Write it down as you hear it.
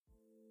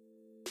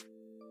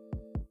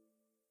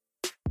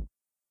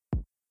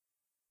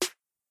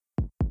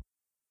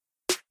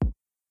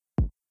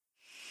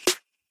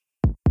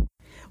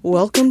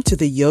Welcome to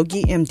the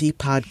Yogi MD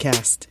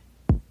podcast.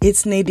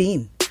 It's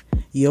Nadine,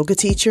 yoga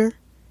teacher,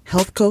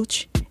 health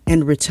coach,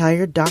 and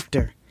retired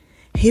doctor,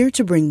 here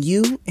to bring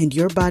you and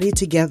your body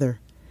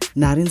together,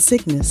 not in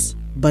sickness,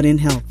 but in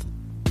health.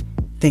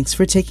 Thanks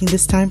for taking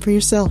this time for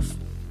yourself.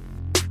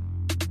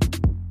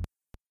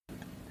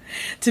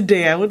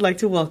 Today, I would like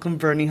to welcome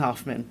Bernie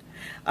Hoffman,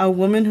 a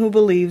woman who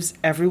believes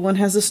everyone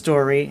has a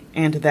story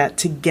and that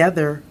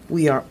together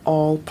we are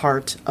all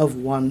part of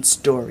one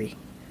story.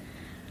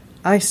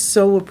 I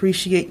so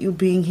appreciate you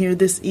being here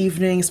this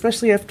evening,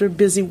 especially after a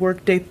busy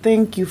work day.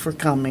 Thank you for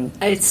coming.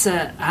 It's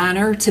an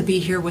honor to be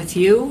here with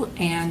you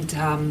and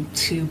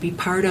to be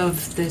part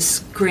of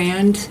this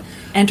grand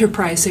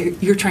enterprise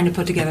that you're trying to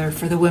put together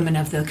for the women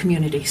of the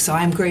community. So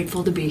I'm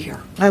grateful to be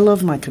here. I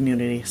love my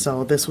community,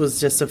 so this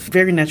was just a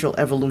very natural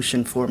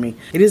evolution for me.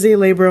 It is a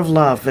labor of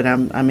love,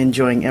 and I'm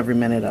enjoying every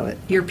minute of it.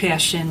 Your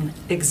passion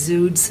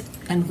exudes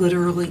and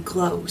literally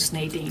glows,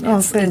 Nadine.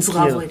 Thank you. It's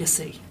lovely to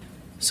see.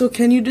 So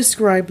can you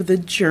describe the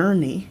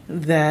journey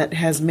that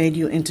has made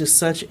you into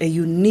such a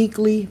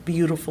uniquely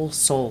beautiful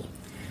soul?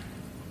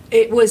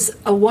 It was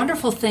a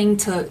wonderful thing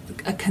to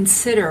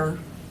consider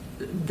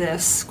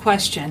this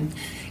question.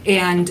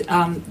 And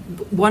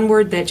one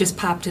word that just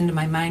popped into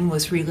my mind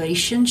was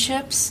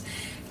relationships.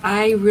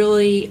 I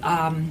really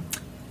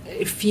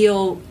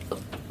feel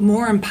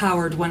more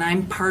empowered when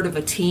I'm part of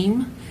a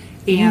team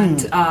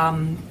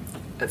and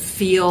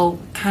feel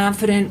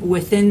confident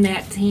within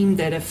that team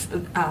that if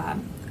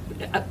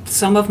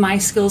some of my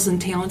skills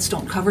and talents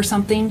don't cover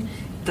something,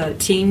 the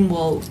team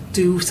will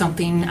do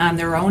something on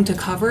their own to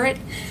cover it.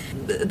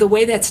 The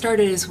way that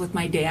started is with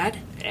my dad.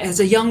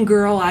 As a young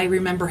girl, I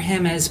remember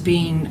him as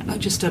being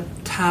just a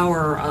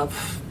tower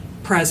of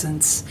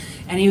presence.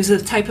 And he was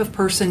the type of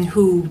person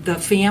who the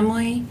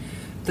family,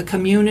 the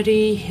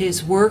community,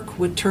 his work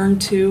would turn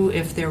to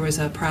if there was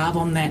a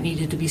problem that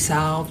needed to be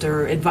solved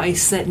or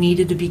advice that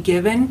needed to be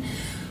given.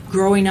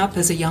 Growing up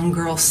as a young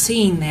girl,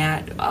 seeing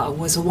that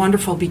was a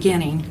wonderful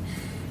beginning,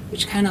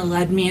 which kind of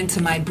led me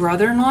into my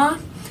brother-in-law,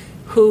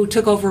 who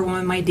took over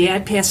when my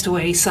dad passed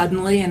away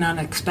suddenly and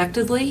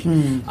unexpectedly,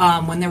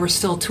 when there were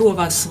still two of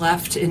us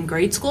left in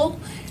grade school.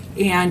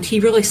 And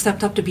he really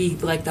stepped up to be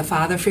like the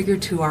father figure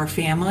to our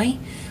family.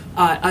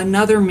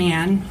 Another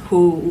man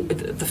who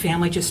the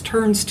family just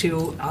turns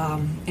to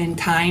in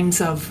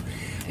times of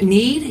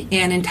need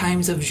and in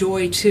times of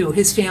joy, too.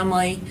 His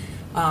family,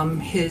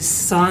 his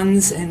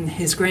sons and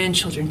his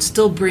grandchildren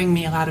still bring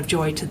me a lot of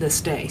joy to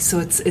this day. So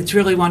it's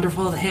really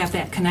wonderful to have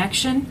that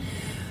connection.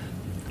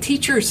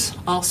 Teachers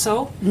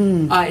also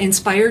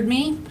inspired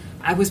me.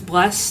 I was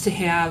blessed to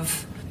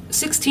have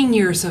 16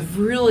 years of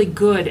really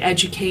good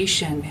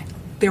education.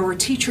 There were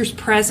teachers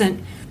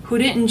present who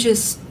didn't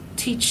just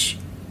teach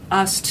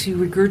us to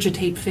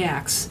regurgitate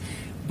facts,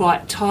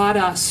 but taught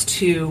us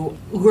to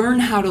learn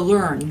how to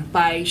learn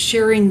by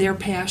sharing their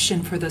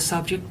passion for the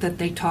subject that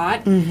they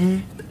taught.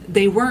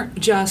 They weren't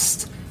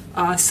just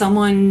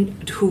someone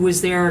who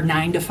was there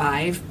 9 to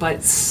 5,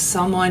 but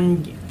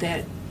someone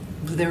that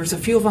there's a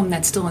few of them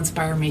that still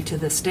inspire me to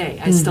this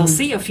day. I still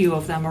see a few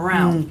of them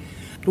around.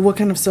 What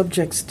kind of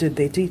subjects did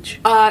they teach?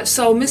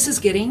 So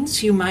Mrs.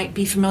 Giddings, you might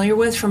be familiar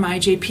with from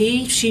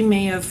IJP. She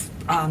may have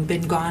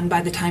been gone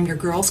by the time your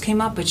girls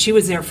came up, but she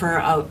was there for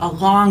a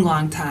long,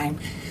 long time.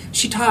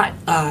 She taught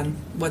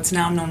what's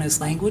now known as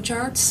language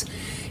arts,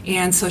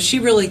 and so she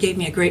really gave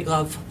me a great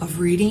love of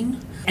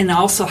reading and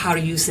also how to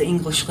use the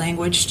English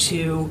language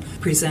to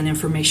present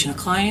information to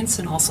clients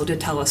and also to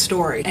tell a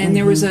story. And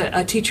there was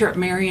a teacher at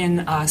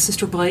Marion,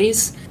 Sister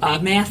Blaze, a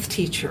math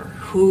teacher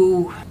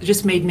who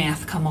just made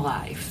math come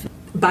alive.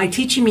 By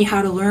teaching me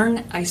how to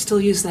learn, I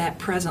still use that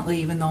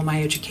presently, even though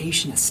my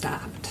education has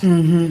stopped.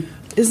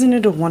 Isn't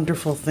it a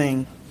wonderful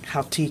thing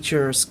how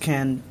teachers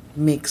can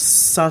make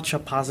such a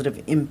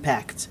positive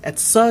impact at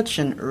such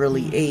an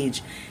early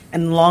age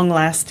and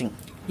long-lasting?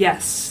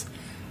 Yes,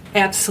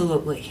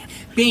 absolutely.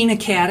 Being a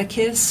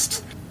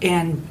catechist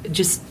and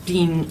just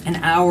being an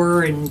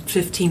hour and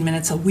 15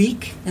 minutes a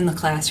week in the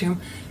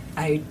classroom,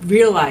 I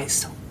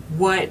realized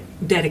what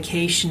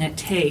dedication it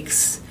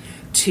takes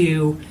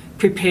to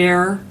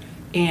prepare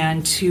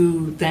and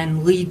to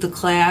then lead the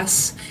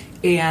class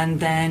and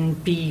then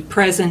be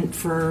present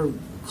for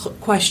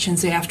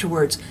questions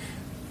afterwards.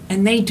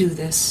 And they do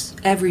this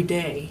every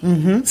day,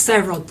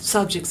 several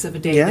subjects of a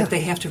day that they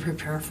have to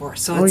prepare for.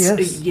 So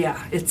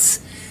it's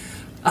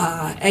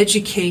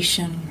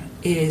education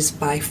is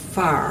by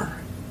far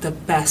the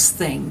best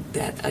thing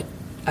that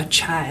a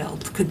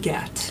child could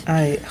get.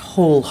 I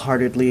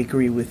wholeheartedly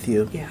agree with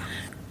you. Yeah.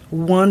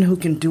 One who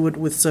can do it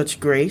with such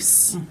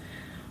grace,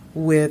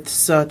 with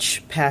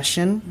such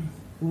passion,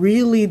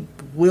 really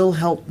will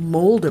help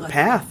mold a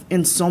path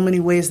in so many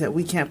ways that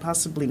we can't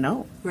possibly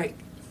know. Right.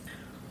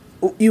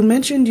 You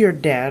mentioned your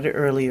dad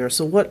earlier,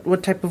 so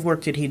what type of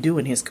work did he do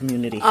in his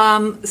community?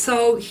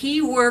 So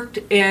he worked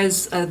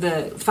as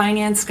the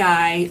finance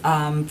guy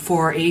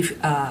for a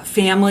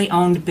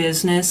family-owned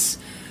business,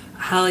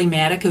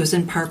 Hollymatic. It was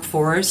in Park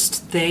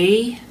Forest.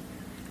 They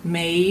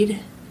made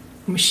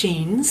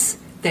machines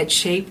that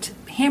shaped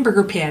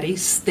hamburger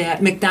patties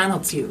that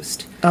McDonald's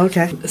used.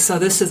 Okay. So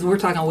we're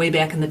talking way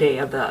back in the day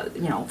of the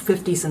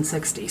 50s and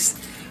 60s.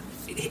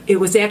 It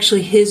was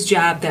actually his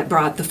job that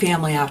brought the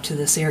family out to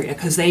this area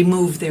because they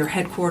moved their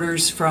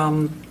headquarters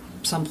from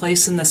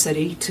someplace in the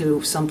city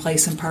to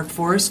someplace in Park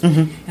Forest,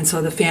 and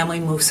so the family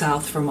moved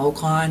south from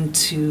Oak Lawn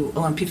to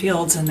Olympia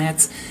Fields, and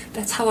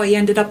that's how I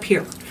ended up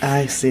here.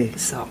 I see.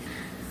 So,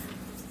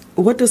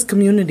 what does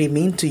community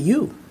mean to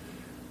you?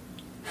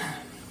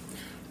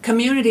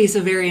 Community is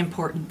a very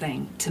important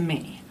thing to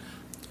me.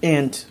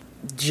 And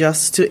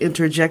just to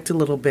interject a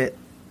little bit,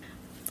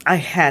 I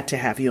had to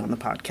have you on the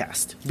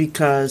podcast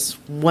because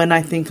when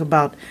I think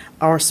about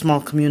our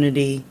small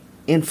community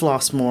in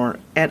Flossmoor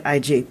at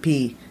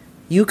IJP,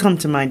 you come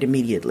to mind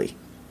immediately.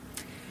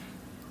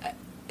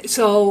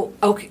 So,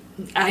 okay,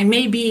 I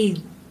may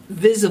be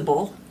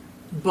visible,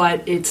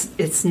 but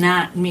it's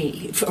not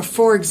me.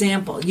 For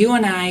example, you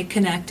and I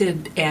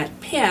connected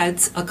at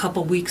PADS a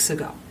couple weeks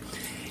ago.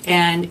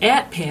 And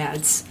at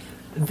PADS,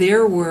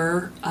 there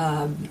were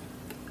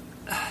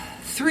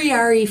 3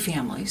 RE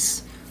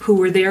families who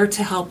were there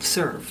to help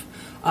serve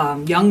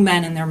young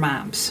men and their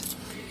moms.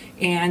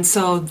 And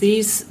so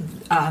these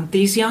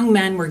young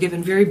men were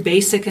given very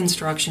basic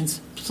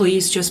instructions.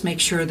 Please just make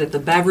sure that the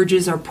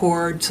beverages are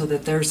poured so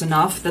that there's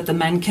enough that the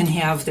men can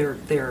have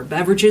their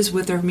beverages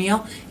with their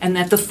meal, and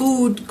that the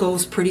food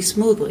goes pretty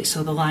smoothly.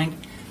 So the line,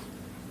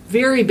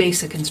 very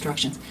basic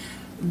instructions.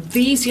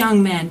 These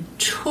young men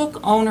took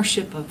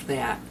ownership of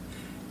that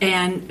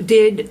and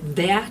did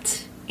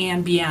that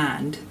and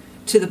beyond,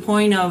 to the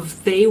point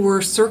of they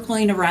were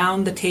circling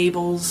around the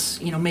tables,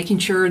 making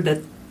sure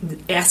that,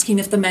 asking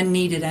if the men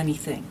needed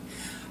anything,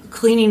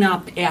 cleaning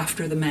up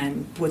after the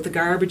men with the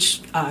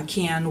garbage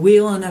can,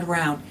 wheeling it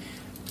around.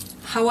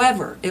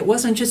 However, it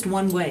wasn't just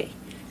one way,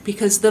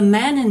 because the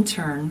men in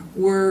turn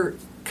were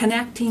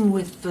connecting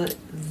with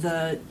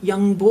the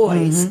young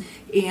boys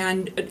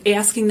and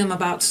asking them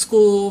about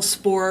school,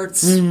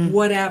 sports,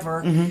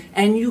 whatever.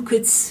 And you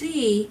could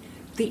see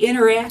the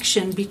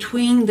interaction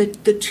between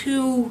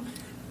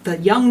the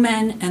young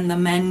men and the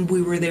men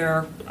we were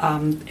there,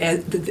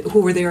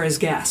 who were there as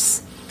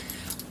guests.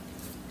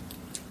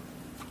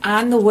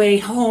 On the way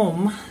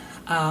home,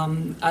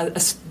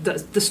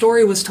 the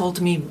story was told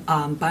to me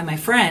by my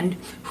friend,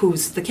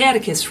 who's the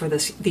catechist for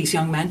these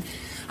young men.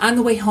 On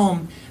the way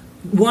home,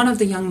 one of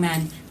the young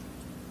men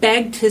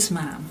begged his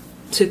mom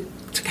to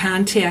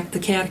contact the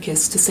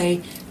catechist to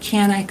say,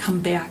 can I come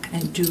back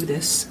and do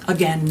this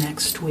again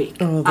next week?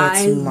 Oh,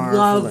 that's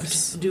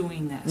marvelous. Loved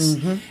doing this.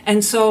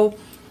 And so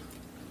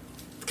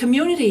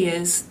community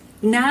is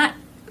not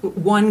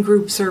one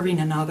group serving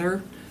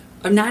another,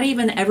 or not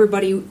even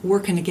everybody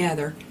working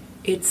together.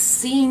 It's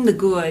seeing the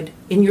good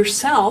in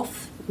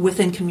yourself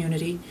within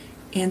community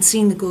and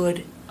seeing the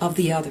good of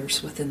the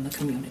others within the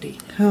community.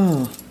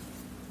 Oh,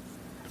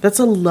 that's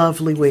a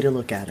lovely way to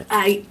look at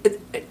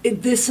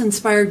it. This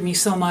inspired me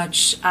so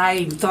much.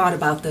 I thought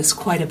about this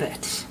quite a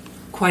bit.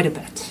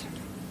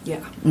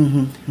 Yeah.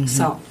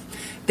 So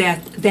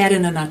that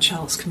in a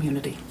nutshell is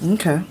community.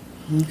 Okay.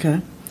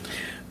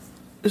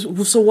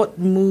 So what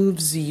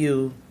moves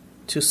you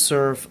to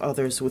serve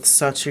others with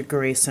such a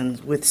grace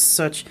and with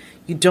such,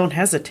 you don't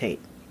hesitate.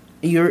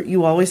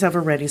 You always have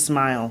a ready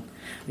smile.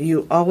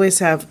 You always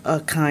have a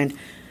kind,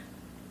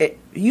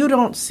 you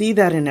don't see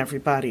that in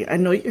everybody. I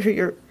know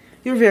you're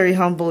very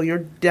humble.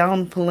 You're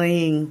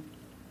downplaying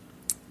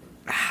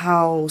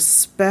how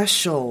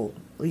special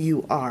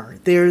you are.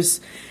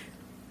 There's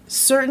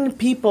certain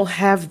people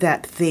have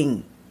that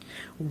thing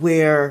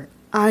where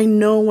I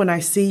know when I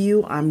see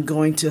you, I'm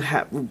going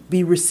to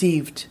be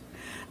received.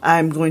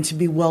 I'm going to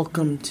be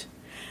welcomed.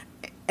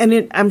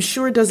 And I'm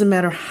sure it doesn't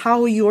matter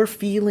how you're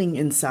feeling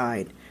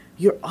inside.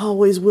 You're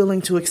always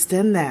willing to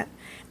extend that.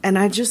 And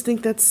I just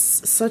think that's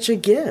such a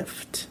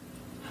gift.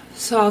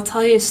 So I'll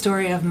tell you a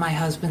story of my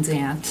husband's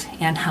aunt,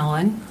 Aunt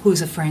Helen,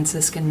 who's a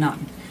Franciscan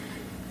nun.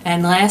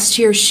 And last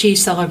year she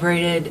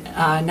celebrated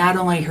not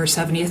only her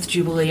 70th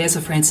Jubilee as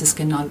a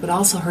Franciscan nun, but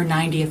also her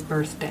 90th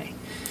birthday.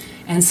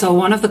 And so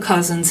one of the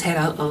cousins had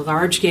a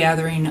large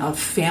gathering of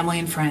family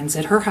and friends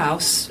at her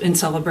house in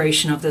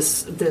celebration of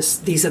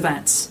these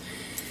events.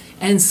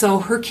 And so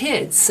her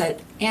kids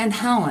said, Aunt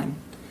Helen,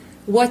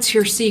 what's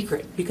your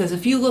secret? Because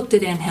if you looked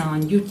at Aunt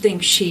Helen, you'd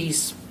think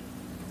she's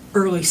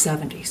early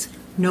 70s.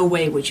 No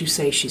way would you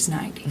say she's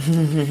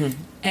 90.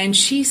 And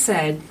she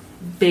said,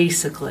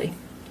 basically,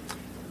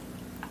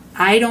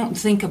 I don't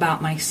think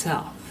about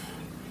myself.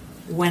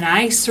 When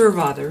I serve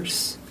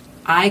others,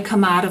 I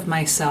come out of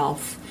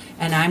myself,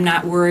 and I'm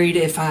not worried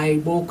if I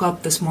woke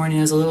up this morning,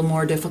 it was a little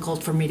more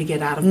difficult for me to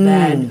get out of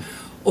bed,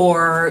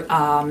 or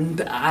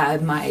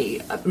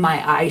my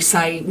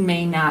eyesight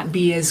may not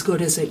be as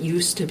good as it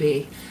used to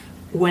be.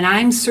 When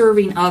I'm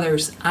serving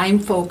others, I'm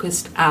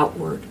focused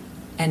outward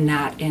and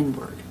not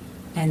inward.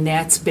 And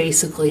that's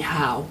basically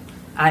how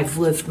I've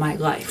lived my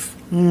life,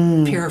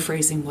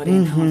 paraphrasing what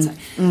Aunt Helen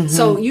said.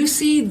 So you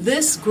see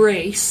this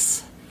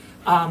grace,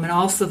 and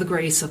also the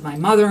grace of my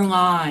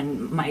mother-in-law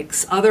and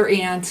Mike's other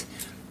aunt,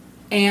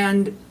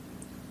 and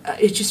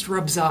it just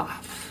rubs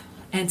off.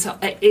 And so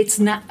it's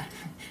not,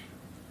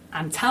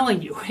 I'm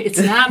telling you, it's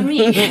not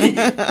me.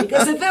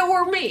 Because if it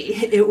were me,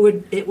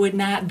 it would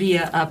not be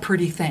a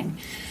pretty thing.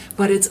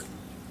 But it's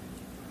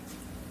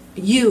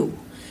you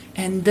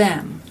and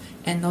them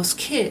and those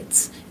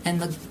kids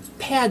and the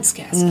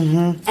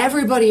padscast.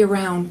 Everybody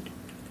around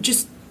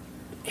just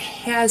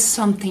has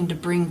something to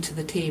bring to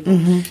the table.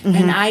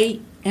 And I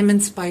am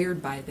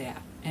inspired by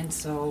that. And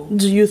so...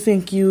 Do you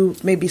think you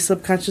maybe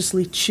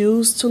subconsciously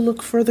choose to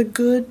look for the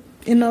good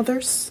in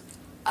others?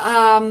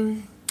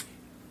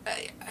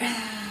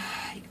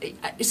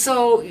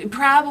 So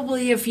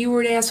probably if you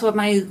were to ask what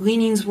my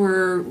leanings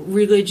were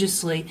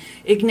religiously,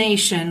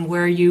 Ignatian,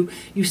 where you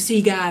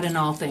see God in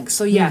all things.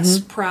 So yes,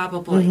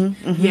 probably,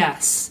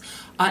 yes.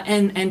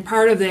 And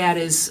part of that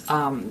is,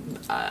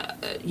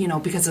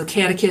 because of the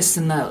catechist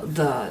and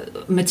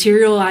the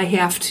material I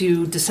have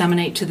to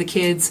disseminate to the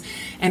kids,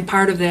 and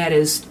part of that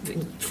is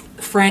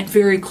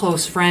very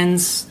close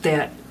friends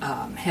that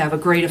have a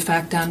great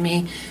effect on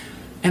me,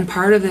 and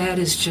part of that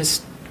is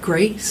just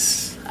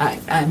grace. I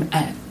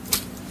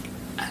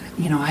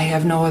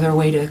have no other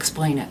way to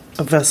explain it.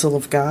 A vessel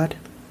of God?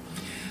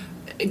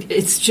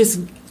 It's just,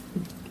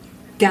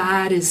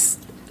 God is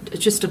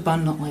just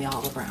abundantly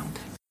all around.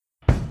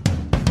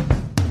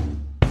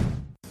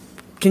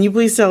 Can you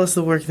please tell us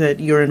the work that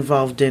you're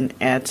involved in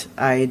at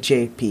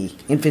IJP,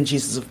 Infant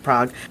Jesus of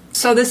Prague?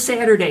 So this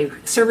Saturday,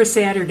 Service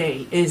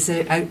Saturday, is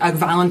a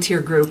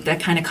volunteer group that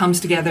kind of comes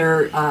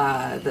together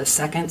the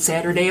second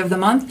Saturday of the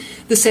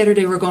month. This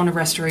Saturday we're going to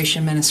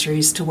Restoration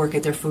Ministries to work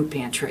at their food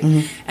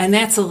pantry. And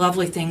that's a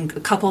lovely thing. A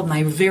couple of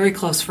my very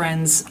close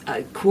friends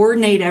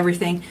coordinate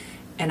everything,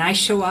 and I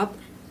show up,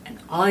 and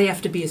all I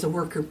have to be is a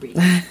worker bee.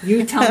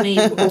 You tell me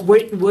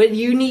what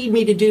you need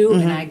me to do,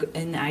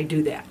 and I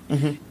do that.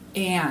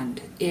 And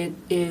it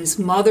is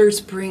mothers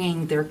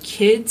bringing their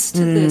kids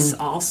to this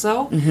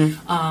also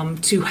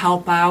to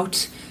help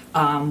out,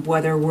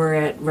 whether we're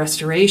at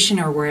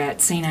Restoration or we're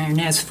at St.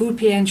 Inez Food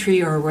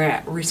Pantry or we're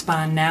at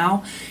Respond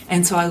Now.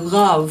 And so I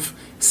love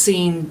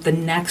seeing the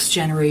next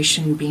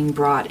generation being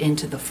brought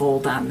into the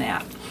fold on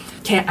that.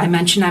 I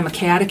mentioned I'm a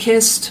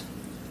catechist,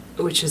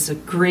 which is a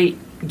great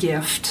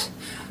gift.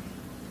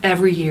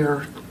 Every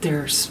year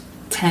there's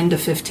 10 to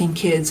 15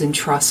 kids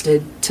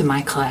entrusted to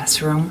my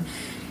classroom.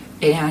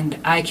 And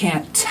I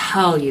can't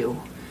tell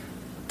you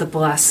the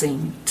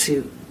blessing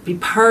to be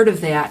part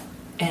of that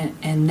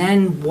and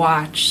then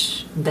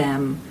watch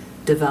them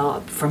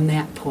develop from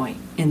that point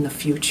in the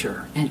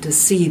future and to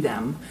see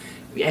them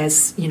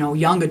as,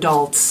 young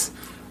adults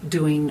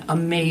doing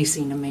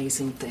amazing,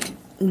 amazing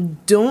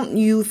things. Don't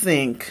you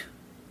think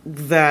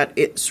that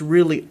it's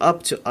really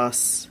up to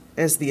us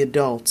as the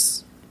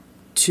adults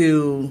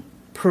to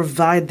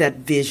provide that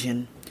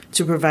vision,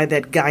 to provide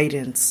that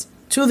guidance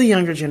to the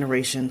younger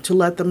generation, to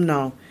let them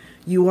know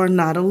you are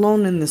not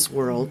alone in this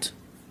world.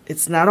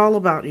 It's not all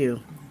about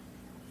you.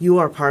 You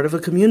are part of a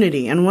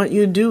community, and what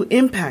you do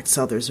impacts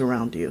others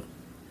around you.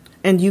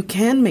 And you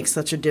can make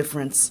such a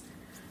difference,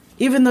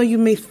 even though you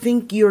may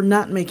think you're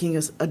not making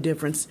a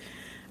difference.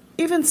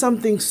 Even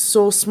something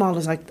so small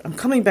as, I'm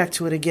coming back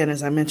to it again,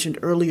 as I mentioned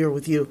earlier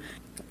with you,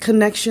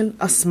 connection,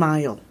 a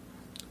smile,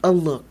 a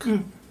look.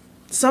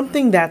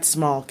 Something that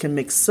small can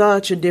make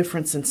such a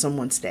difference in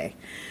someone's day.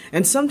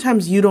 And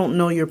sometimes you don't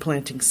know you're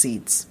planting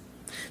seeds.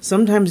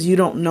 Sometimes you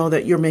don't know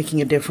that you're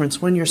making a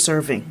difference when you're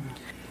serving.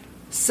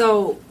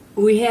 So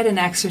we had an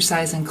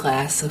exercise in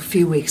class a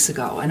few weeks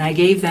ago, and I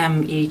gave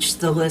them each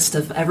the list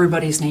of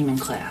everybody's name in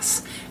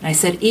class. And I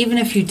said, even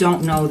if you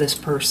don't know this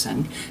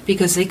person,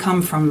 because they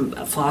come from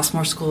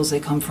Flossmoor schools, they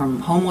come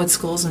from Homewood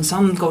schools, and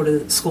some go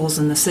to schools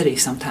in the city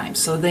sometimes,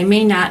 so they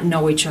may not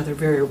know each other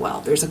very well.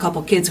 There's a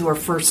couple kids who are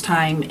first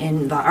time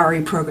in the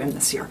RE program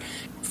this year.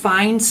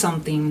 Find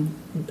something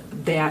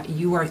that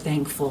you are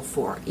thankful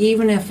for,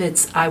 even if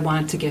it's, I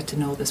want to get to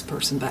know this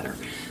person better.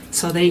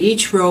 So they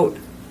each wrote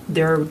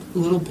their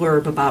little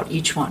blurb about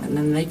each one, and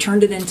then they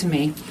turned it into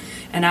me,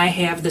 and I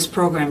have this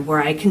program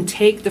where I can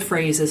take the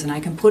phrases and I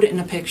can put it in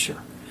a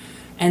picture.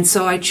 And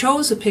so I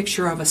chose a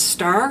picture of a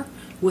star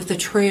with a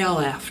trail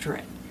after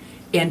it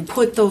and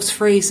put those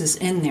phrases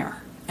in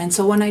there. And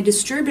so when I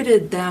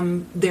distributed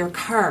them their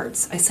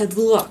cards, I said,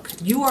 look,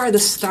 you are the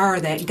star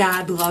that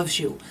God loves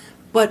you,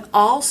 but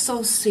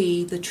also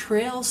see the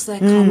trails that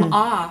come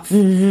off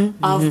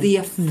of the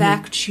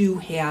effect you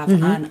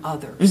have on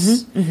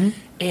others.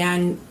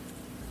 And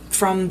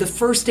from the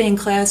first day in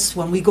class,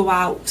 when we go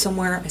out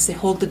somewhere, I say,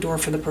 hold the door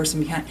for the person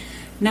behind.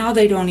 Now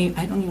I don't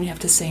even have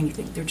to say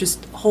anything. They're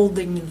just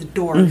holding the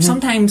door,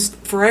 sometimes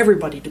for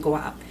everybody to go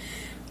out.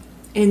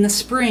 In the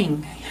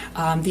spring,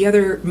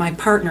 my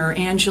partner,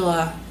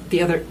 Angela,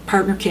 the other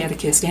partner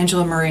catechist,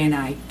 Angela Murray, and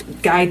I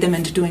guide them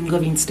into doing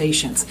living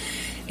stations.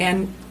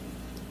 And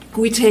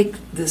we take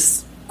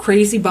this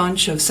crazy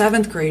bunch of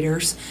 7th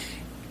graders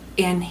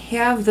and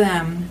have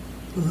them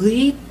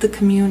lead the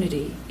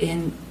community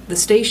in the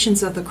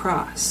Stations of the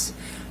Cross.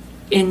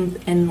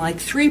 In like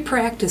 3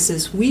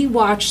 practices, we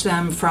watch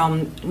them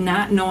from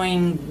not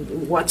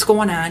knowing what's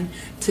going on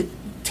to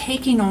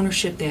taking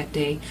ownership that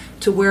day,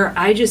 to where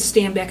I just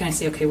stand back and I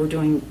say, okay, we're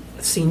doing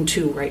scene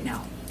 2 right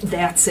now.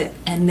 That's it.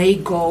 And they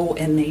go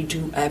and they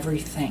do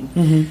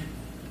everything.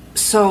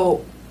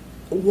 So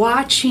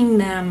watching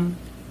them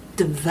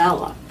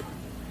develop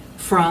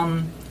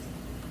from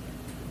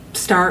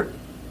start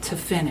to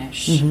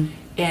finish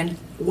and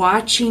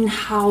watching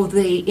how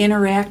they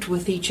interact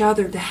with each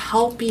other to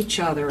help each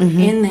other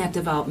in that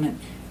development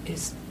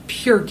is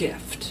pure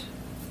gift.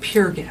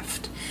 Pure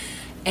gift.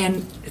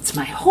 And it's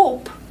my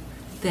hope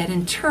that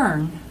in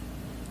turn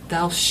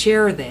they'll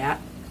share that,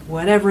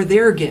 whatever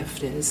their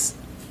gift is,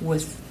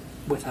 with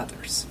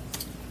others.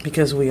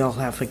 Because we all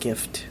have a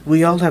gift.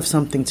 We all have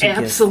something to give.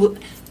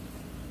 Absolutely.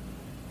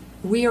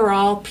 We are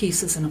all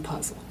pieces in a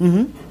puzzle.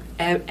 And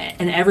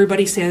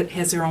everybody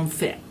has their own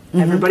fit.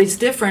 Everybody's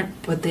different,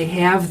 but they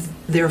have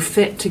their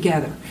fit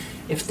together.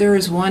 If there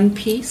is one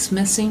piece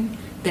missing,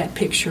 that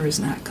picture is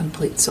not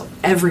complete. So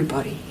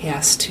everybody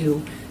has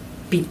to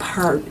be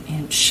part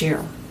and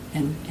share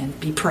and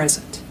be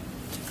present.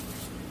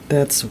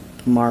 That's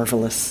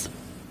marvelous.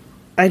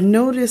 I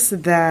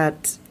noticed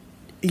that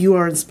you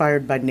are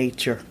inspired by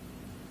nature.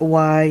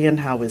 Why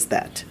and how is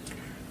that?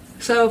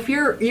 So if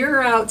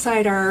you're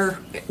outside our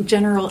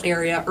general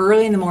area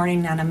early in the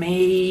morning on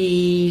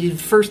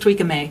first week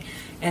of May,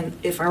 and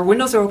if our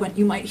windows are open,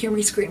 you might hear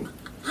me scream,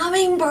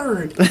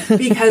 hummingbird,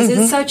 because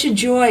it's such a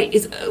joy.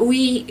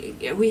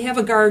 We have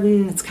a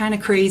garden. It's kind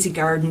of crazy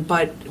garden,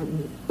 but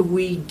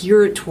we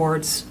gear it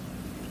towards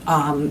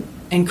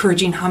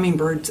encouraging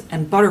hummingbirds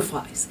and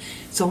butterflies.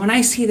 So when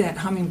I see that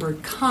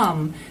hummingbird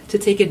come to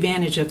take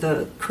advantage of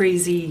the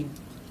crazy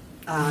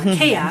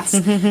chaos,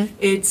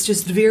 it's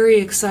just very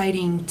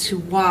exciting to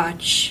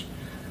watch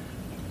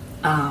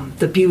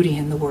the beauty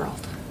in the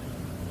world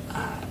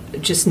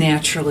just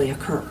naturally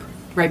occur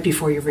right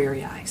before your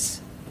very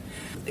eyes.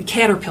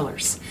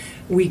 Caterpillars.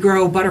 We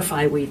grow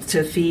butterfly weed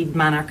to feed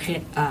monarch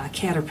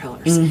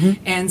caterpillars.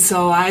 And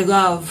so I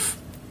love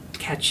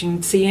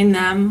seeing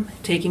them,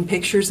 taking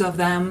pictures of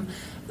them.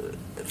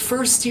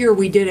 First year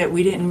we did it,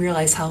 we didn't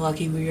realize how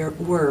lucky we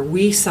were.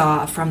 We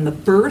saw from the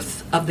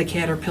birth of the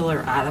caterpillar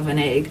out of an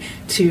egg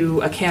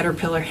to a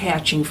caterpillar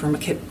hatching from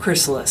a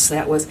chrysalis.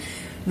 That was,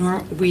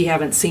 we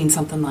haven't seen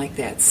something like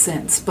that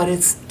since. But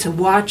it's to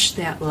watch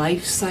that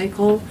life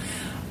cycle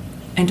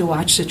and to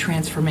watch the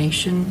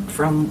transformation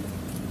from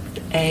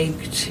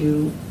egg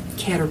to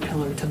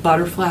caterpillar to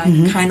butterfly,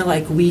 kind of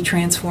like we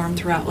transform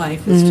throughout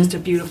life, is just a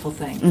beautiful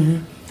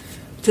thing.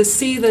 To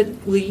see the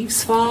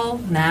leaves fall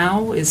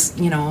now is,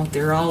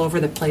 they're all over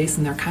the place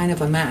and they're kind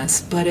of a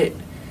mess, but it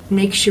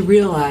makes you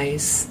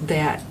realize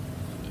that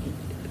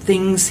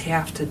things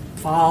have to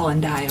fall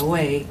and die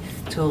away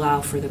to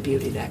allow for the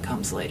beauty that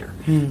comes later.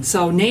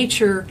 So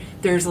nature,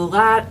 there's a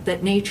lot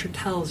that nature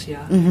tells you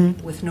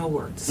with no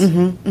words,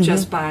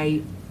 just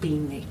by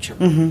being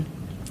nature.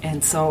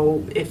 And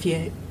so if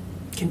you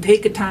can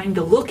take a time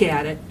to look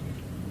at it,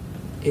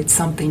 it's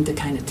something to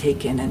kind of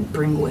take in and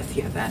bring with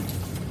you then.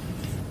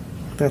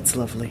 That's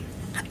lovely.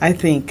 I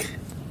think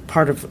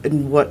part of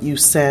what you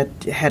said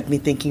had me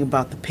thinking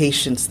about the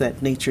patience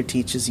that nature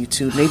teaches you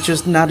too.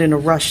 Nature's not in a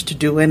rush to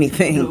do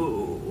anything.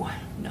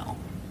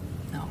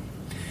 No.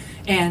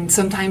 And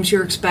sometimes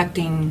you're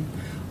expecting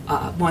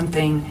one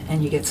thing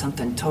and you get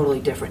something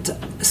totally different.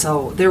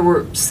 So there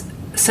were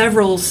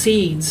several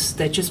seeds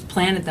that just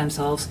planted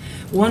themselves.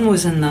 One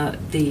was in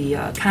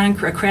the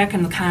concrete, a crack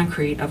in the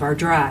concrete of our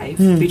drive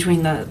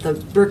between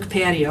the brick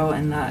patio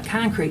and the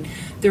concrete.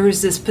 There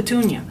was this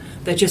petunia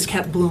that just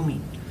kept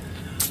blooming.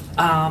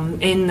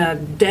 In the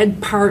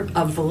dead part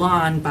of the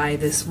lawn by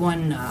this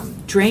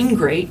one drain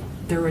grate,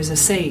 there was a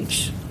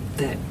sage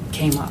that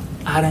came up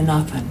out of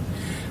nothing.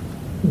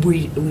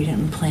 We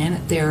didn't plant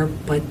it there,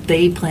 but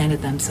they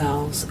planted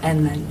themselves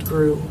and then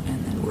grew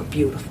and then were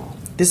beautiful.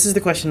 This is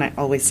the question I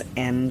always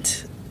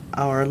end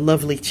our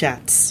lovely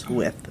chats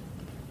with.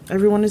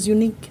 Everyone is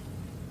unique.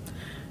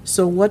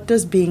 So what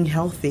does being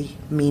healthy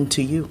mean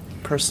to you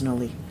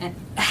personally? And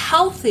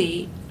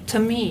healthy, to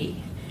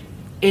me,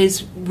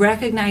 is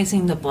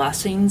recognizing the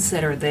blessings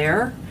that are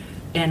there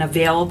and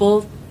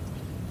available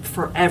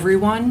for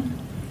everyone.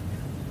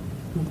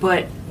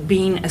 But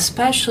being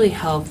especially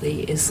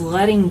healthy is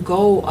letting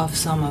go of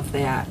some of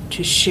that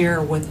to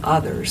share with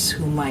others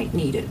who might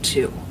need it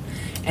too.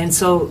 And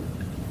so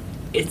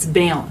it's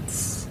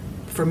balance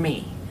for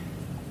me.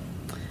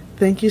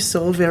 Thank you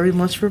so very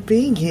much for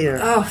being here.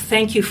 Oh,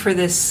 thank you for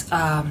this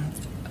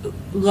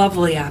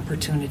lovely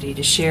opportunity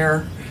to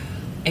share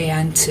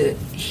and to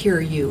hear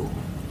you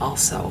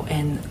also,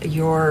 and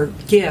your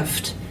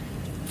gift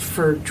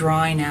for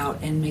drawing out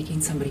and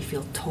making somebody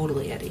feel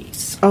totally at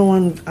ease. Oh,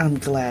 I'm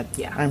glad.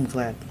 Yeah. I'm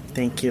glad.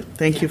 Thank you.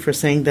 Thank you for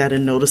saying that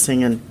and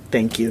noticing, and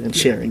thank you and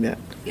sharing that.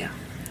 Yeah.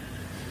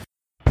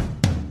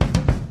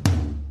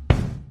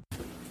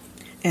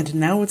 And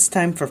now it's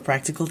time for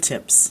practical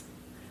tips.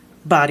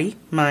 Body,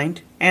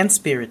 mind, and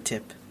spirit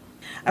tip.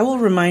 I will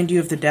remind you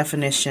of the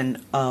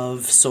definition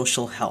of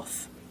social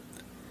health.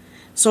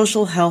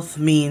 Social health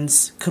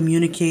means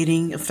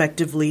communicating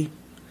effectively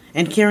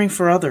and caring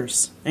for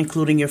others,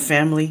 including your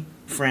family,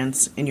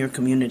 friends, and your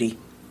community.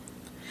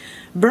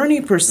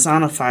 Bernie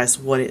personifies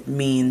what it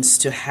means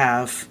to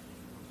have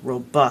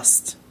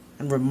robust,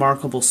 and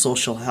remarkable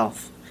social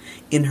health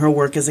in her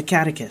work as a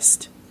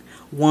catechist,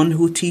 one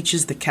who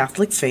teaches the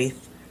Catholic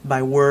faith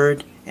by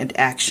word and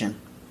action.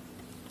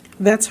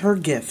 That's her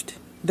gift.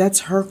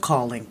 That's her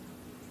calling.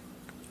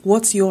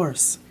 What's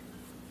yours?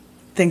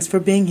 Thanks for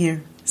being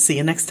here. See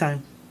you next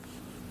time.